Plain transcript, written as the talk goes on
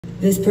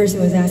this person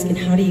was asking,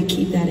 how do you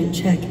keep that in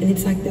check? And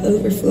it's like the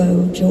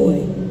overflow of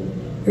joy.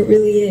 It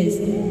really is.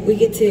 We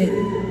get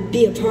to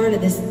be a part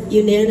of this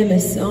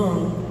unanimous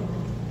song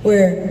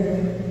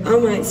where I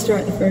might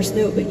start the first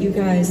note, but you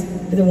guys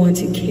are the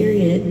ones who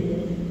carry it.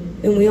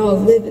 And we all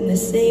live in the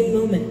same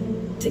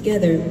moment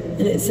together.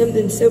 And it's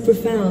something so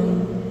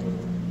profound.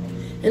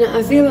 And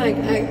I feel like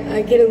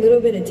I get a little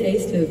bit of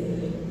taste of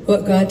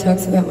what God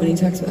talks about when he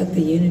talks about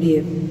the unity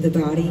of the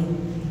body.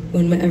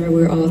 Whenever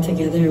we're all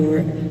together and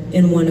we're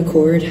in one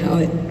accord, how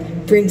it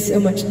brings so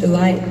much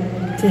delight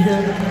to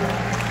him.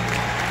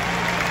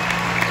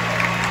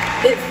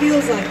 It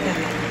feels like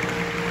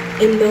that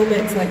in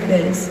moments like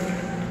this.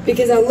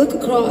 Because I look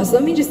across,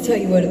 let me just tell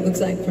you what it looks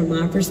like from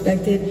my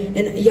perspective.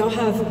 And I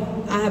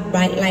have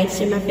bright lights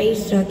in my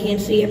face so I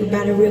can't see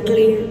everybody real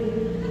clear.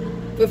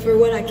 But for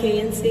what I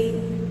can see,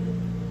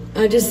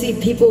 I just see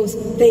people's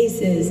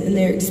faces and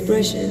their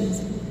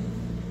expressions.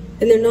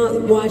 And they're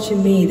not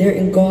watching me, they're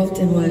engulfed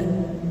in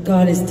what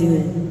God is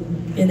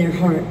doing in their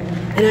heart.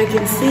 And I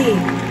can see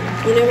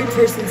in every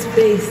person's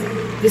face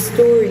the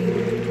story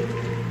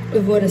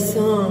of what a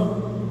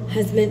song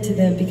has meant to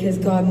them because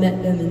God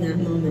met them in that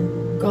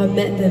moment. God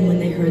met them when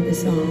they heard the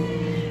song.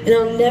 And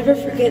I'll never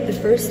forget the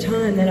first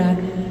time that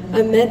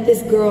I met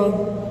this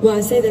girl. Well,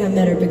 I say that I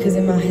met her because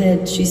in my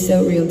head she's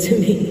so real to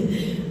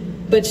me.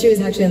 But she was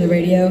actually on the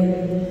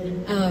radio.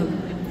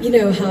 You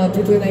know how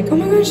people are like, oh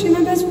my gosh, she's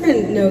my best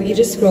friend. No, you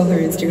just scroll her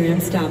Instagram.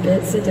 Stop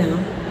it. Sit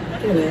down.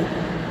 Get away.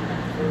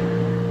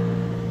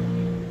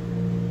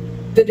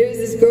 But there was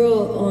this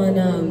girl on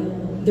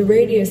the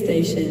radio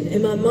station,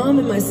 and my mom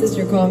and my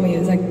sister called me. It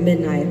was like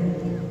midnight.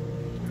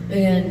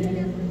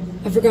 And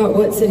I forgot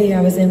what city I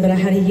was in, but I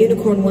had a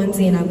unicorn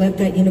onesie, and I left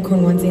that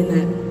unicorn onesie in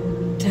that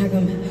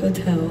Daigle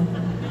hotel.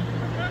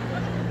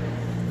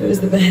 It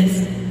was the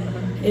best.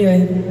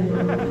 Anyway.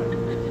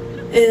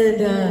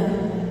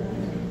 And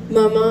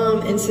my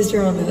mom and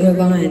sister are on the other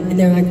line, and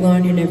they're like,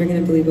 Lauren, you're never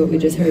gonna believe what we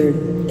just heard.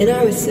 And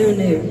I was so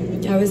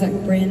new. I was like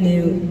brand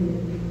new.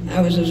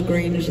 I was as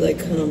green as like,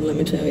 come, let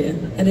me tell you.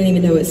 I didn't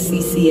even know what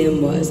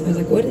CCM was. I was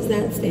like, what does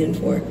that stand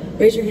for?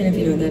 Raise your hand if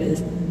you know what that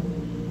is.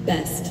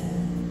 Best.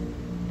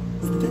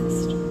 It's the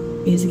best.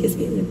 Music is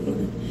beautiful.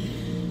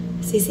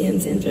 CCM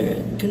stands for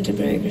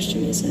Contemporary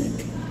Christian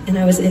Music. And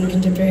I was in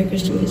Contemporary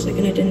Christian Music,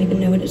 and I didn't even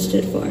know what it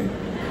stood for.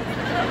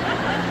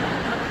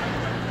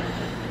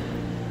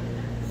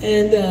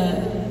 And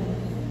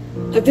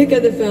I pick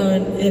up the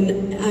phone,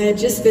 and I had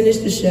just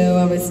finished the show.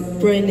 I was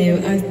brand new.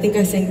 I think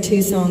I sang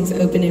 2 songs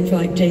opening for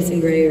like Jason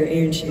Gray or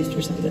Aaron Schuster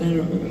or something. I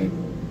don't remember.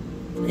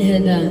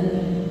 And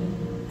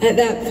at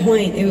that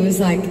point, it was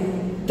like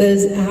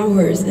those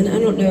hours, and I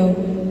don't know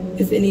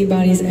if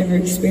anybody's ever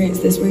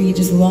experienced this, where you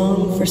just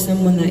long for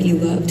someone that you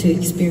love to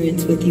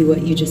experience with you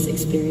what you just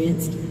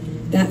experienced.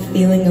 That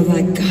feeling of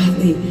like,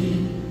 golly,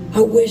 I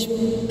wish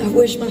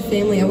my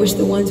family, I wish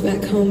the ones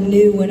back home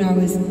knew what I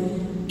was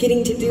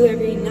getting to do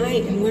every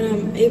night and what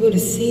I'm able to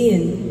see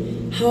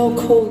and how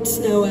cold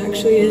snow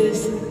actually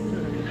is.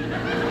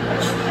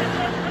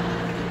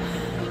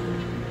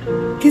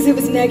 Because it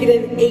was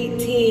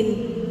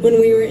 -18 when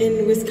we were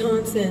in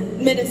Minnesota,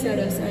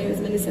 sorry, it was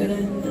Minnesota.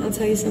 And I'll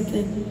tell you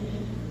something,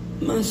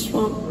 my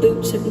swamp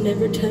boots have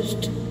never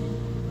touched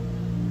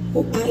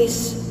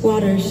ice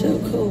water so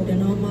cold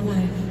in all my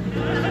life.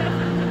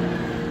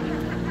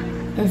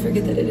 I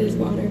forget that it is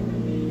water.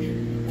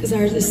 Because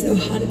ours is so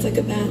hot, it's like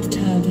a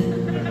bathtub.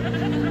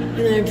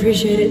 And I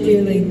appreciate it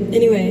dearly.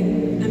 Anyway,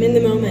 I'm in the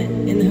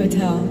moment in the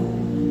hotel.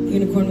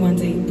 Unicorn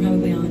onesie,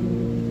 probably on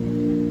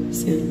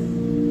soon.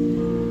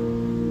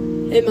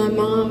 And my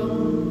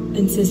mom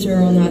and sister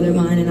are on the other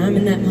line, and I'm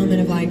in that moment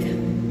of like,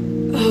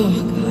 oh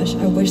gosh,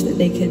 I wish that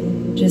they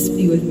could just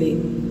be with me.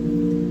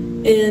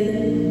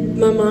 And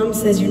my mom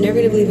says, you're never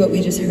gonna believe what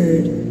we just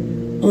heard.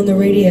 On the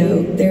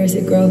radio, there was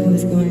a girl who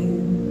was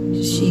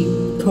she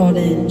called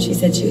in. She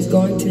said she was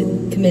going to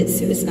commit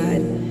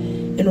suicide.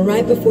 And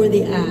right before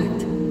the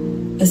act,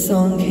 a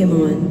song came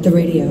on the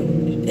radio.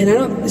 And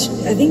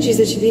I think she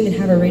said she didn't even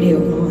have her radio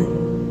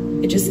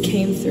on. It just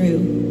came through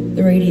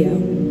the radio.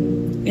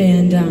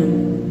 And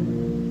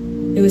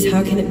it was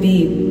How Can It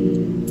Be?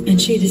 And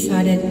she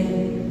decided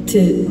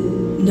to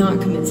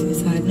not commit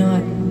suicide,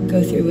 not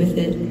go through with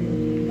it.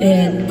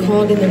 And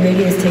called in the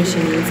radio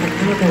station. And it's like,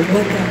 I don't know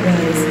what that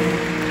was.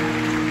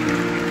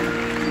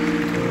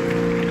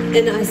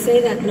 And I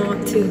say that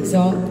not to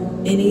exalt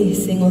any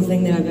single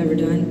thing that I've ever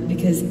done,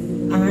 because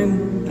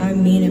I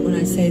mean it when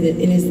I say that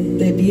it is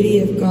the beauty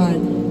of God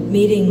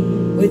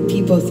meeting with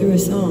people through a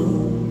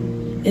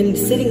song and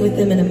sitting with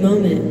them in a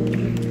moment.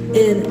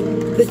 And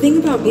the thing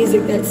about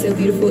music that's so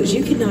beautiful is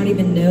you could not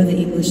even know the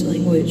English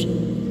language,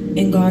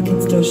 and God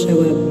can still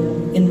show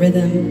up in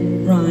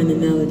rhythm, rhyme, and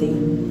melody.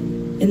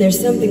 And there's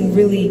something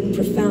really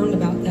profound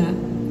about that.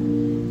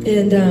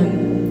 And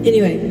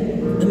anyway,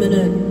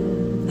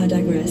 I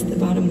digress. The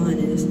bottom line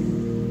is,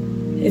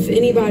 if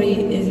anybody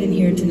is in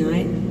here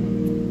tonight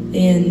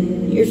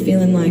and you're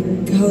feeling like,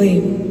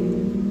 golly,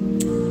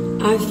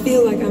 I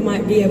feel like I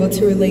might be able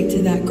to relate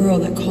to that girl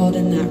that called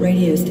in that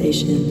radio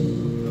station.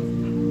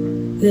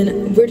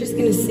 then we're just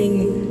gonna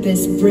sing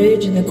this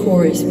bridge and the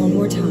chorus one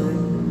more time.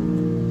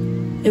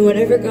 And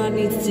whatever God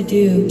needs to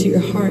do to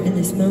your heart in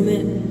this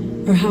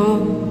moment, or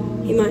how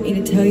He might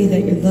need to tell you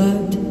that you're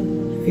loved,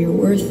 or you're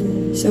worth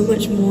so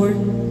much more,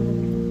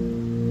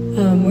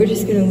 we're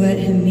just gonna let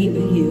Him meet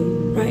with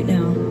you right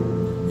now.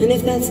 And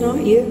if that's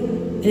not you,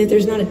 and if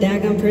there's not a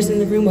daggone person in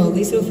the room, well, at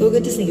least it'll feel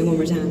good to sing it one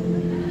more time.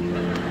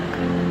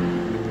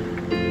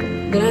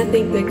 But I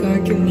think that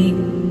God can meet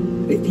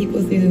with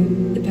people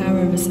through the power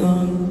of a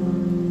song.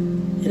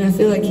 And I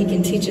feel like He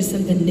can teach us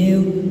something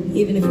new,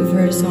 even if we've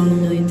heard a song a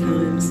million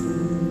times.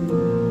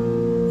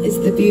 It's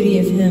the beauty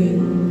of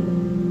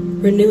Him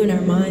renewing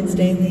our minds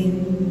daily.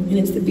 And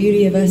it's the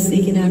beauty of us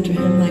seeking after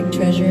Him like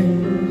treasure,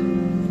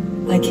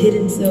 like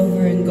hidden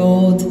silver and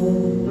gold.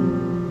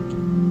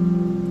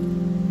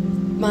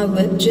 My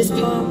lip just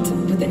popped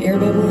with the air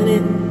bubble in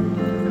it.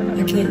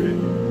 I can't,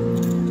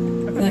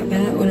 like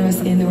that when I was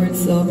saying the word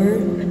silver.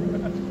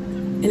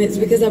 And it's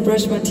because I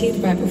brushed my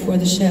teeth right before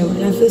the show.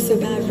 And I feel so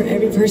bad for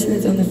every person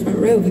that's on the front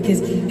row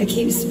because I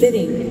keep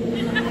spitting.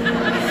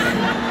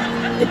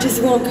 It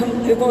just won't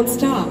come, it won't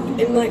stop.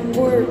 And like,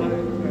 poor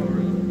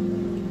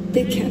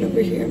big cat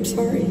over here, I'm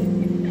sorry.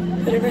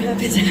 Whatever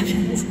happens,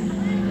 happens.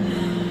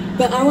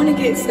 But I want to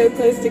get so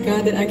close to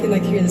God that I can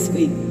like hear the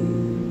squeak.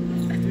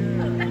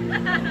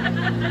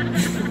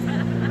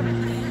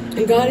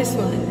 And God is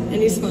fun, and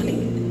He's funny.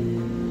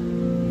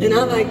 And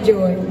I like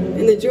joy,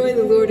 and the joy of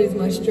the Lord is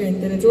my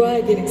strength, and it's why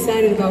I get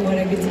excited about what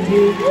I get to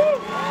do.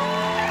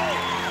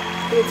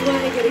 And it's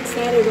why I get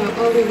excited about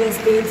all of us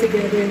being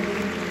together.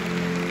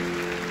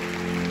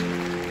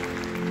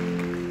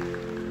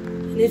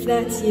 And if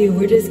that's you,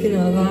 we're just going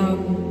to allow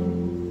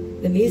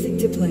the music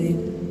to play,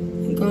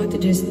 and God to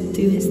just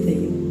do His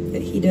thing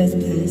that He does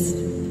best.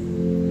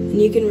 And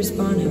you can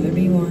respond however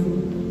you want.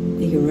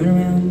 You can run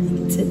around, you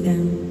can sit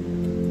down.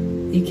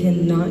 You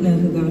can not know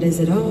who God is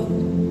at all.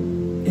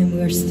 And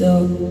we're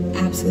still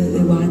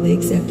absolutely widely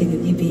accepting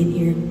of you being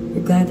here.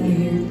 We're glad that you're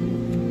here.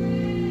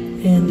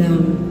 And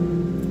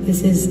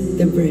this is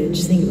the bridge.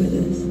 Sing it with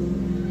us.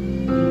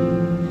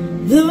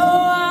 Though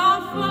I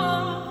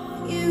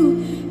fall,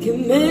 you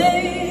can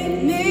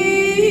make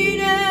me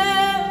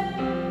now.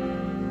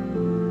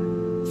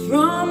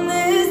 From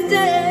this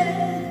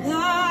death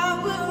I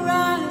will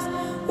rise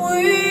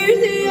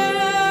with you.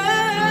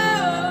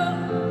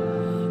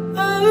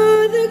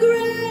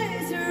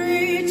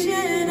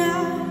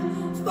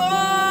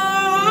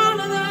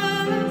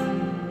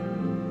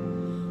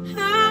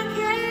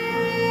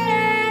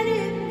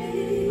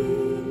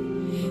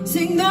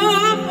 Sing though I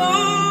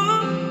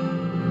fall,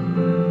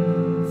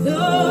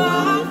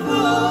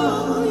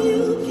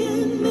 you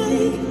can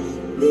make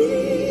me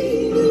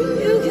new.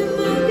 You can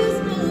make us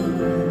new.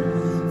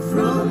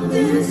 From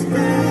this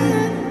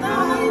death I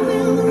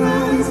will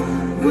rise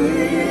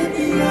with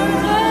you.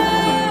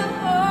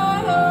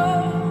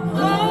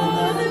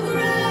 Oh, the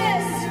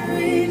grace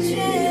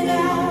reaching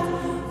out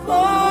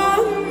for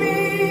me.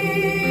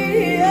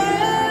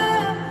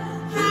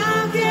 How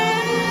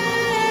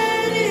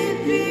can it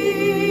be?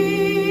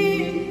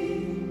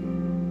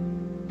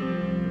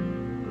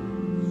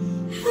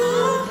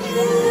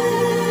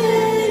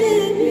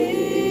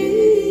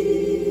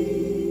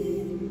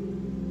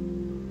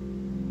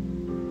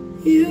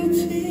 You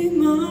take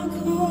my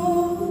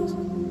cause,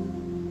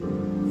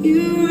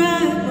 you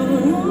right my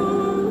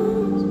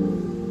wrongs,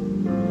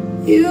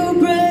 you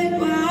break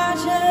my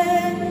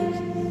chains,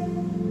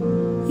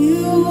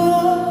 you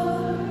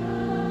walk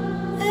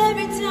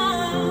every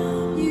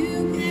time you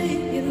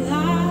gave your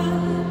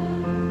life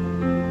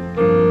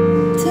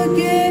to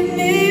give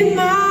me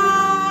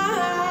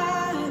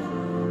mine.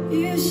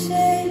 You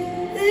say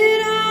that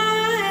I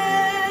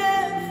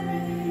am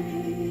free.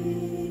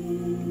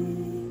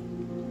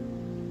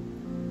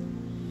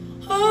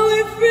 Oh,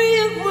 we're free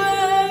of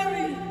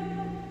worry,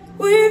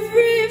 we're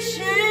free of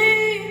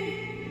shame,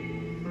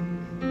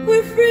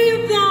 we're free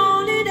of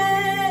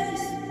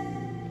loneliness,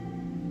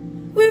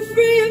 we're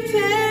free of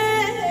pain.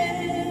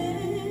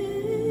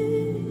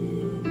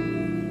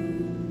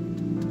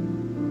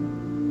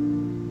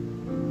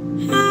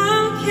 How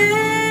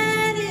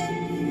can it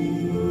be?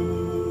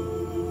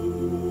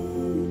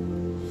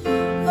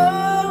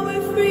 Oh,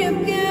 we're free of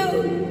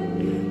guilt,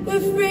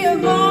 we're free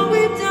of all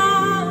we've done.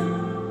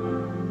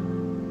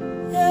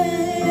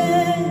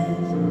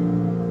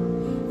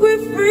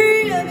 We're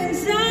free of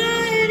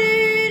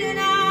anxiety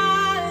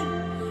tonight.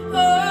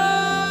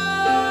 Oh,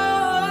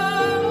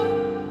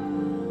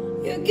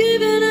 you're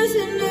giving us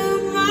a new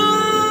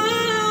mind.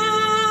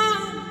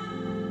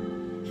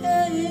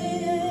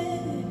 Hey,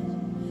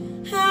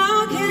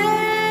 how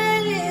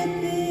can it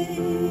be?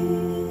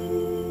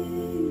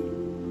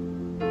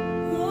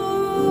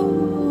 Oh.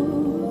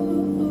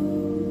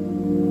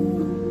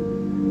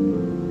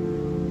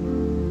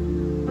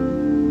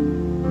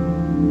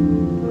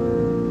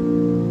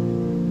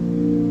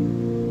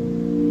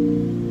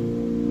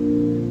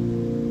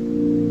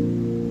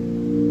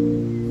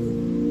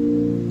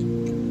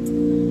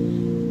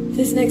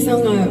 This next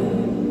song, I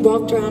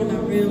walked around in my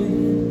room,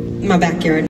 in my backyard.